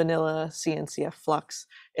 kind of vanilla CNCF Flux.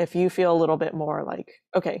 If you feel a little bit more like,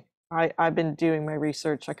 okay, I've been doing my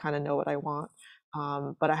research, I kind of know what I want,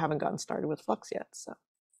 but I haven't gotten started with Flux yet. So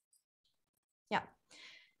yeah.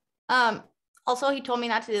 Also, he told me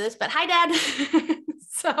not to do this, but hi, Dad.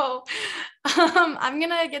 So I'm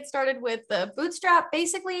going to get started with the Bootstrap.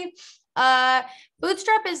 Basically,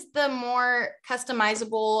 Bootstrap is the more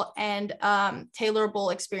customizable and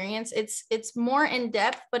tailorable experience. It's more in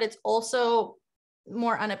depth, but it's also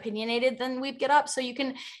more unopinionated than Weave GitOps. So you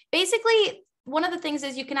can basically, one of the things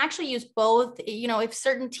is you can actually use both. You know, if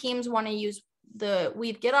certain teams want to use the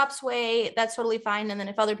Weave GitOps way, that's totally fine. And then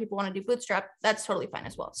if other people want to do Bootstrap, that's totally fine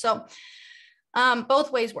as well. So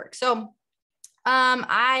both ways work. So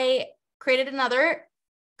I created another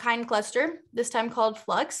kind cluster, this time called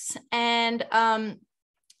Flux. And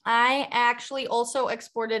I actually also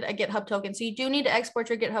exported a GitHub token. So you do need to export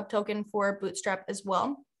your GitHub token for Bootstrap as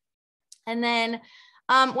well. And then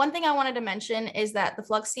one thing I wanted to mention is that the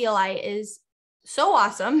Flux CLI is so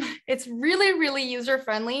awesome. It's really, really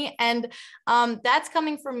user-friendly. And that's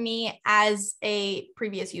coming from me as a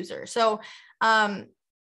previous user. So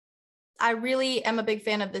I really am a big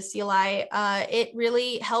fan of this CLI. It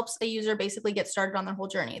really helps a user basically get started on their whole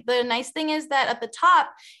journey. The nice thing is that at the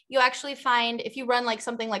top, you actually find, if you run like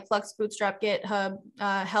something like Flux Bootstrap GitHub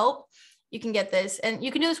help, you can get this. And you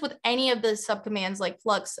can do this with any of the subcommands like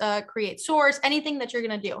Flux, create source, anything that you're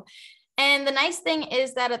going to do. And the nice thing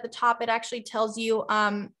is that at the top, it actually tells you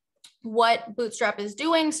what Bootstrap is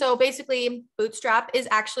doing. So basically, Bootstrap is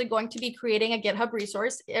actually going to be creating a GitHub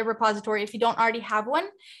resource, a repository, if you don't already have one.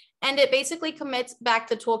 And it basically commits back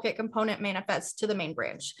the toolkit component manifest to the main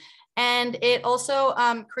branch. And it also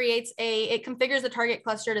it configures the target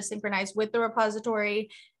cluster to synchronize with the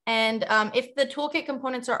repository. And if the toolkit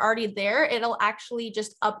components are already there, it'll actually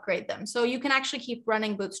just upgrade them. So you can actually keep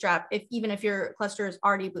running Bootstrap even if your cluster is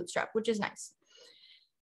already Bootstrap, which is nice.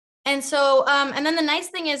 And so, and then the nice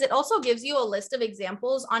thing is it also gives you a list of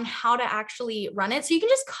examples on how to actually run it. So you can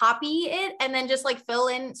just copy it and then just like fill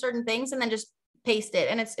in certain things and then just paste it,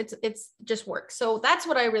 and it's just works. So that's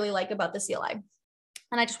what I really like about the CLI.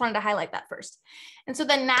 And I just wanted to highlight that first. And so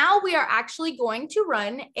then now we are actually going to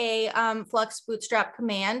run a Flux Bootstrap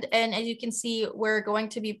command. And as you can see, we're going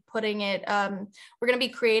to be putting it, we're going to be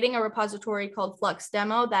creating a repository called Flux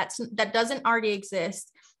demo that doesn't already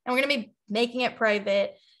exist. And we're going to be making it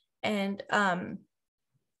private. And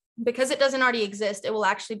because it doesn't already exist, it will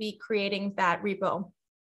actually be creating that repo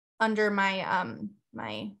under my,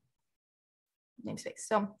 my namespace.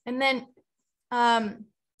 So, and then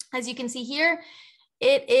as you can see here,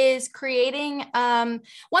 it is creating,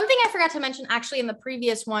 one thing I forgot to mention actually in the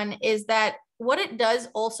previous one is that what it does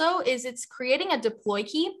also is it's creating a deploy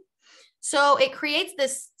key. So it creates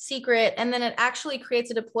this secret and then it actually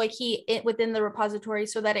creates a deploy key within the repository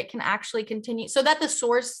so that it can actually continue, so that the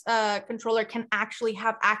source controller can actually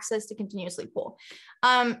have access to continuously pull.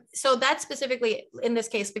 So that's specifically in this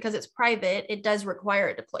case, because it's private, it does require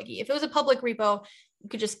a deploy key. If it was a public repo, you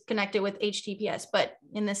could just connect it with HTTPS, but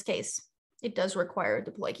in this case, it does require a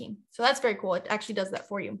deploy key. So that's very cool. It actually does that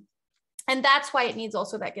for you. And that's why it needs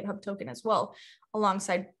also that GitHub token as well,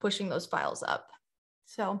 alongside pushing those files up.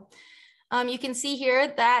 So you can see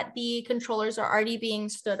here that the controllers are already being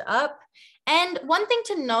stood up. And one thing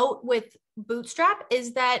to note with Bootstrap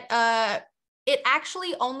is that it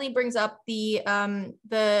actually only brings up the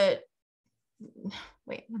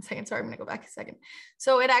wait 1 second, sorry, I'm gonna go back a second.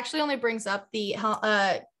 So it actually only brings up the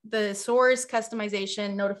source,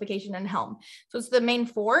 customization, notification, and Helm. So it's the main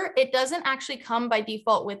 4. It doesn't actually come by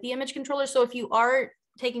default with the image controller. So if you are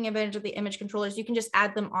taking advantage of the image controllers, you can just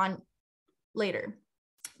add them on later.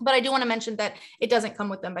 But I do want to mention that it doesn't come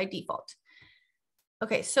with them by default.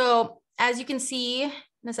 Okay, so as you can see in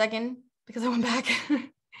a second, because I went back,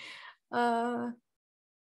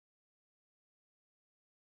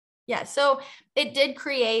 yeah, so it did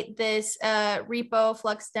create this repo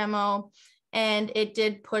Flux demo, and it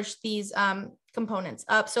did push these components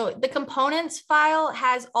up. So the components file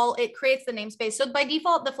has it creates the namespace. So by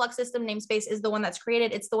default, the Flux system namespace is the one that's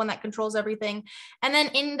created. It's the one that controls everything. And then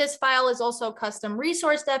in this file is also custom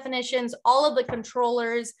resource definitions, all of the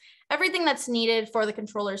controllers, everything that's needed for the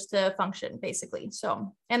controllers to function, basically.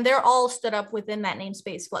 So, and they're all stood up within that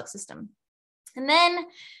namespace Flux system. And then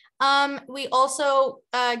we also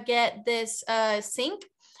get this sync,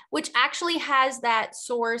 which actually has that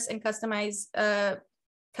source and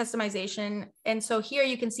customization. And so here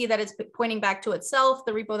you can see that it's pointing back to itself,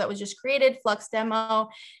 the repo that was just created, Flux demo,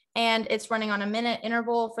 and it's running on a minute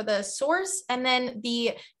interval for the source. And then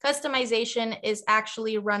the customization is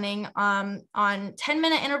actually running on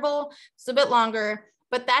 10-minute interval. It's a bit longer,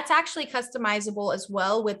 but that's actually customizable as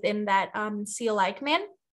well within that CLI command,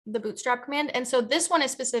 the Bootstrap command. And so this one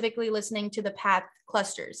is specifically listening to the path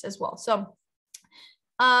clusters as well. So,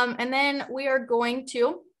 and then we are going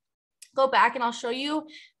to go back and I'll show you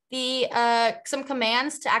some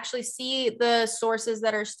commands to actually see the sources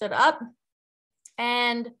that are stood up.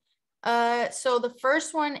 And so the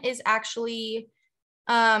first one is actually,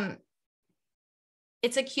 it's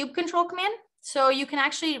a kube control command. So you can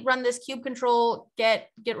actually run this kube control,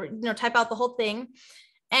 type out the whole thing.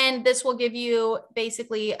 And this will give you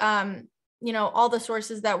basically, all the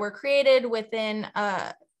sources that were created within,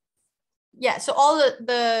 so all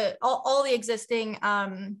the existing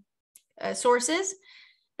sources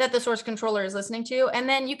that the source controller is listening to. And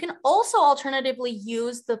then you can also alternatively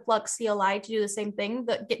use the Flux CLI to do the same thing,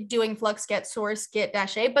 doing Flux get source get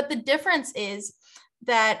 -a. But the difference is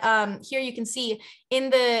that here you can see in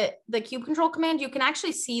the kube control command, you can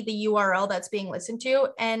actually see the URL that's being listened to.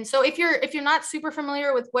 And so if you're not super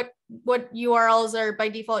familiar with what URLs are by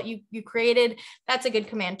default you created, that's a good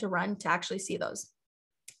command to run to actually see those.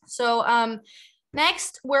 So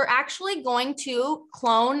next, we're actually going to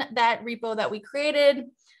clone that repo that we created.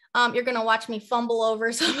 You're going to watch me fumble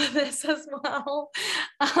over some of this as well.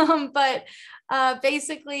 But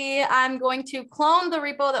basically, I'm going to clone the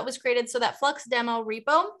repo that was created, so that Flux demo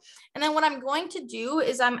repo. And then what I'm going to do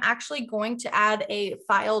is I'm actually going to add a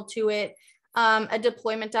file to it, a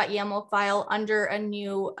deployment.yaml file under a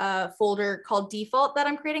new folder called default that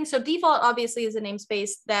I'm creating. So default obviously is a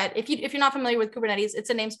namespace that if you're not familiar with Kubernetes, it's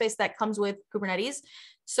a namespace that comes with Kubernetes.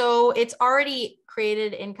 So it's already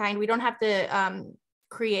created in kind. We don't have to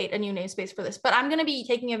create a new namespace for this, but I'm going to be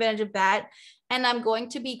taking advantage of that. And I'm going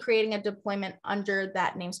to be creating a deployment under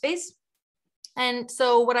that namespace. And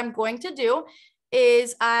so what I'm going to do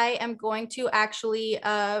is I am going to actually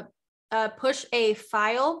push a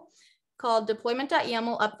file called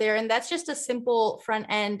deployment.yaml up there. And that's just a simple front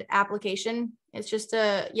end application. It's just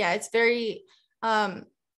it's very,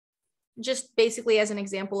 just basically as an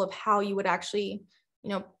example of how you would actually,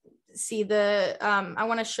 see I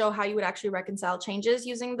want to show how you would actually reconcile changes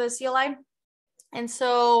using the CLI. And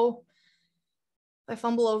so if I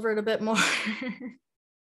fumble over it a bit more,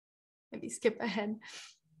 maybe skip ahead.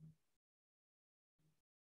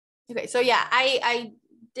 Okay, so yeah, I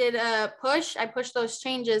did a push. I pushed those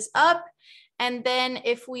changes up. And then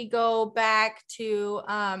if we go back to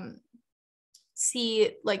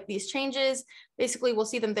see like these changes, basically we'll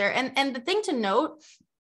see them there. And the thing to note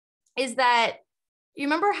is that you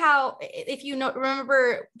remember how, if you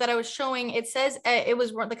remember that I was showing, it says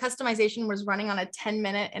the customization was running on a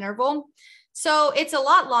 10-minute interval. So it's a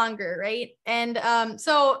lot longer, right? And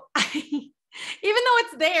so even though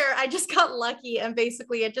it's there, I just got lucky and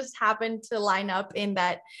basically it just happened to line up in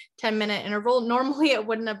that 10-minute interval. Normally it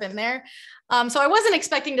wouldn't have been there. So I wasn't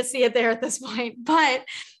expecting to see it there at this point, but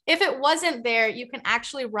if it wasn't there, you can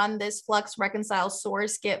actually run this Flux reconcile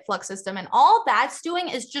source get Flux system. And all that's doing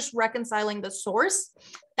is just reconciling the source.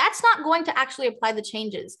 That's not going to actually apply the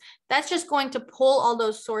changes. That's just going to pull all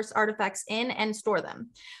those source artifacts in and store them.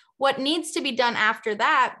 What needs to be done after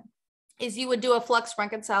that is you would do a Flux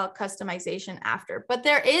reconcile customization after. But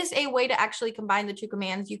there is a way to actually combine the two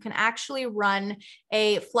commands. You can actually run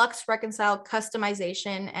a Flux reconcile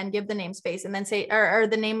customization and give the namespace and then say, or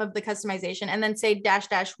the name of the customization, and then say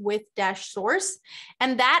 -- with -source.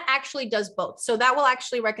 And that actually does both. So that will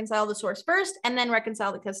actually reconcile the source first and then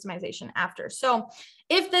reconcile the customization after. So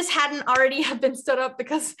if this hadn't already have been stood up,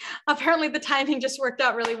 because apparently the timing just worked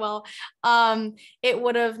out really well, it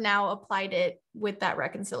would have now applied it with that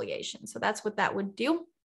reconciliation. So that's what that would do.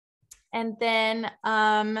 And then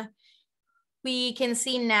we can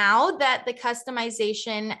see now that the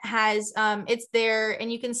customization has, it's there,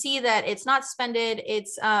 and you can see that it's not suspended.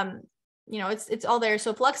 It's, it's all there.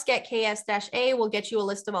 So Flux get ks-a will get you a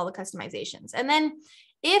list of all the customizations. And then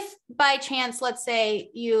if by chance, let's say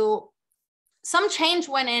some change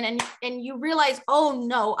went in and you realize, oh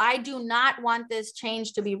no, I do not want this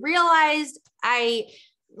change to be realized. I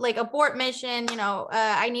like abort mission,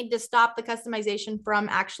 I need to stop the customization from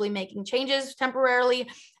actually making changes temporarily.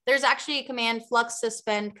 There's actually a command Flux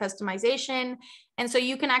suspend customization. And so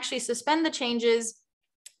you can actually suspend the changes.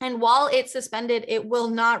 And while it's suspended, it will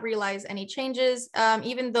not realize any changes,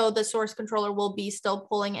 even though the source controller will be still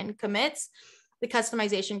pulling in commits. The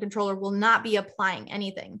customization controller will not be applying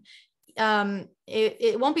anything.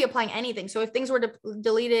 It won't be applying anything. So if things were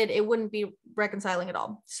deleted, it wouldn't be reconciling at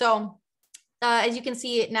all. So as you can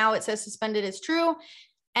see now, it says suspended is true.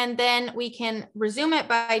 And then we can resume it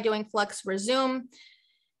by doing Flux resume.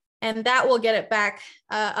 And that will get it back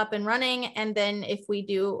up and running. And then if we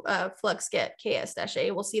do Flux get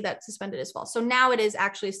ks-a, we'll see that suspended is false. So now it is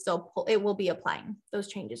actually still, it will be applying those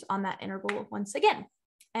changes on that interval once again.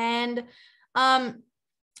 And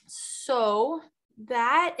so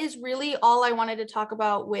that is really all I wanted to talk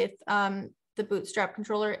about with the Bootstrap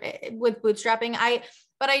controller with bootstrapping.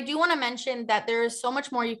 But I do want to mention that there is so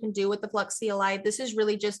much more you can do with the Flux CLI. This is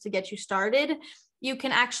really just to get you started. You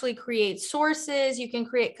can actually create sources, you can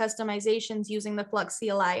create customizations using the Flux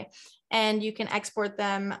CLI, and you can export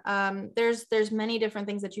them. There's many different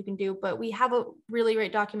things that you can do, but we have a really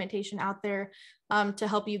great documentation out there to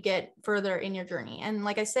help you get further in your journey. And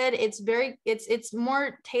like I said, it's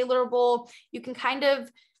more tailorable. You can kind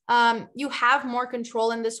of you have more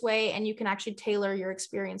control in this way, and you can actually tailor your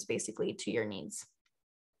experience basically to your needs.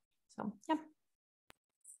 So yeah.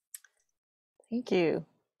 Thank you.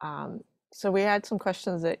 So we had some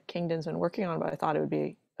questions that Kingdom's been working on, but I thought it would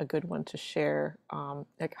be a good one to share.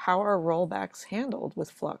 Like, how are rollbacks handled with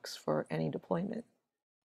Flux for any deployment?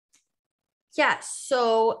 Yeah,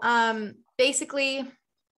 so basically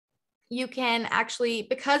you can actually,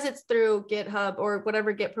 because it's through GitHub or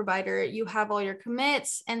whatever Git provider, you have all your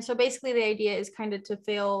commits. And so basically the idea is kind of to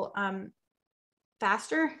fail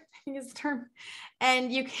faster, I think is the term.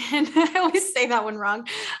 And you can, I always say that one wrong.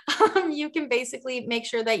 You can basically make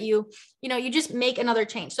sure that you just make another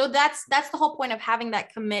change. So that's the whole point of having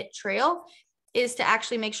that commit trail, is to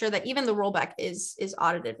actually make sure that even the rollback is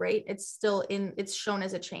audited, right? It's shown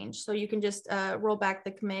as a change. So you can just roll back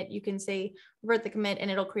the commit. You can say revert the commit,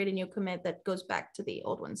 and it'll create a new commit that goes back to the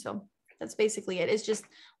old one. So that's basically it. It's just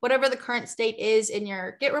whatever the current state is in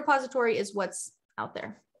your Git repository is what's out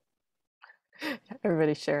there.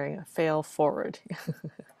 Everybody's sharing a fail forward.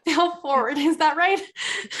 Fail forward, is that right? Fail,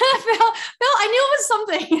 I knew it was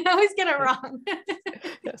something. I always get it wrong.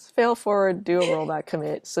 Yes, fail forward, do a rollback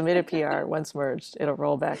commit, submit a PR. Once merged, it'll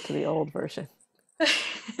roll back to the old version.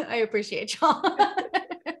 I appreciate y'all.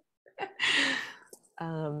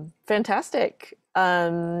 Fantastic.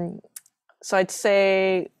 So I'd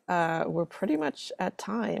say we're pretty much at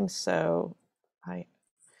time. So I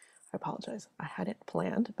apologize. I hadn't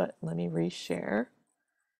planned, but let me reshare.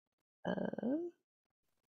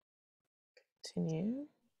 Continue.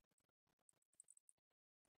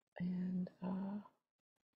 And here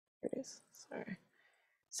it is. Sorry.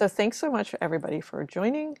 So thanks so much for everybody for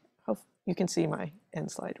joining. Hope you can see my end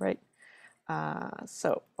slide, right?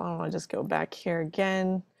 So I want to just go back here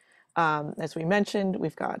again. As we mentioned,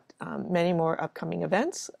 we've got many more upcoming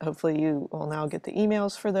events. Hopefully you will now get the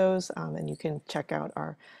emails for those, and you can check out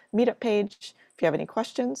our meetup page if you have any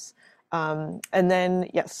questions. And then,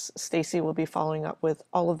 yes, Stacy will be following up with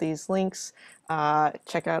all of these links.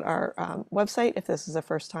 Check out our website if this is the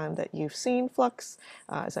first time that you've seen Flux.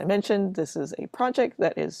 As I mentioned, this is a project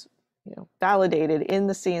that is validated in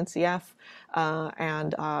the CNCF,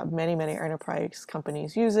 and many enterprise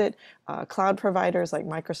companies use it. Cloud providers like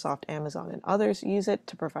Microsoft, Amazon, and others use it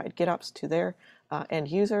to provide GitOps to their end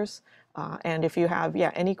users. And if you have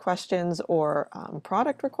any questions or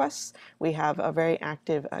product requests, we have a very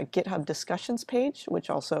active GitHub discussions page, which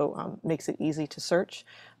also makes it easy to search.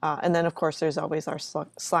 And then, of course, there's always our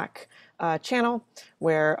Slack channel,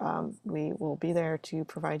 where we will be there to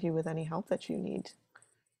provide you with any help that you need.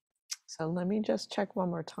 So let me just check one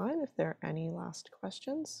more time if there are any last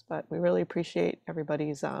questions, but we really appreciate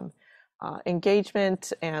everybody's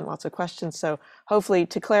engagement and lots of questions. So hopefully,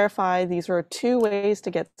 to clarify, these are 2 ways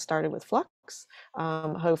to get started with Flux.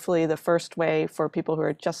 Hopefully the first way, for people who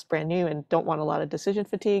are just brand new and don't want a lot of decision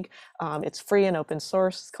fatigue, it's free and open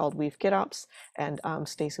source. It's called Weave GitOps, and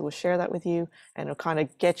Stacy will share that with you, and it'll kind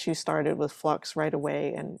of get you started with Flux right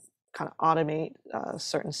away and kind of automate a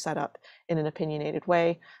certain setup in an opinionated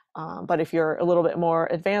way. But if you're a little bit more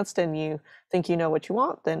advanced and you think you know what you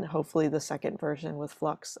want, then hopefully the second version with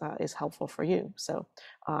Flux is helpful for you. So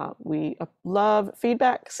we love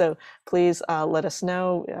feedback, so please let us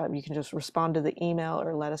know. You can just respond to the email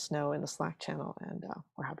or let us know in the Slack channel, and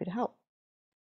we're happy to help.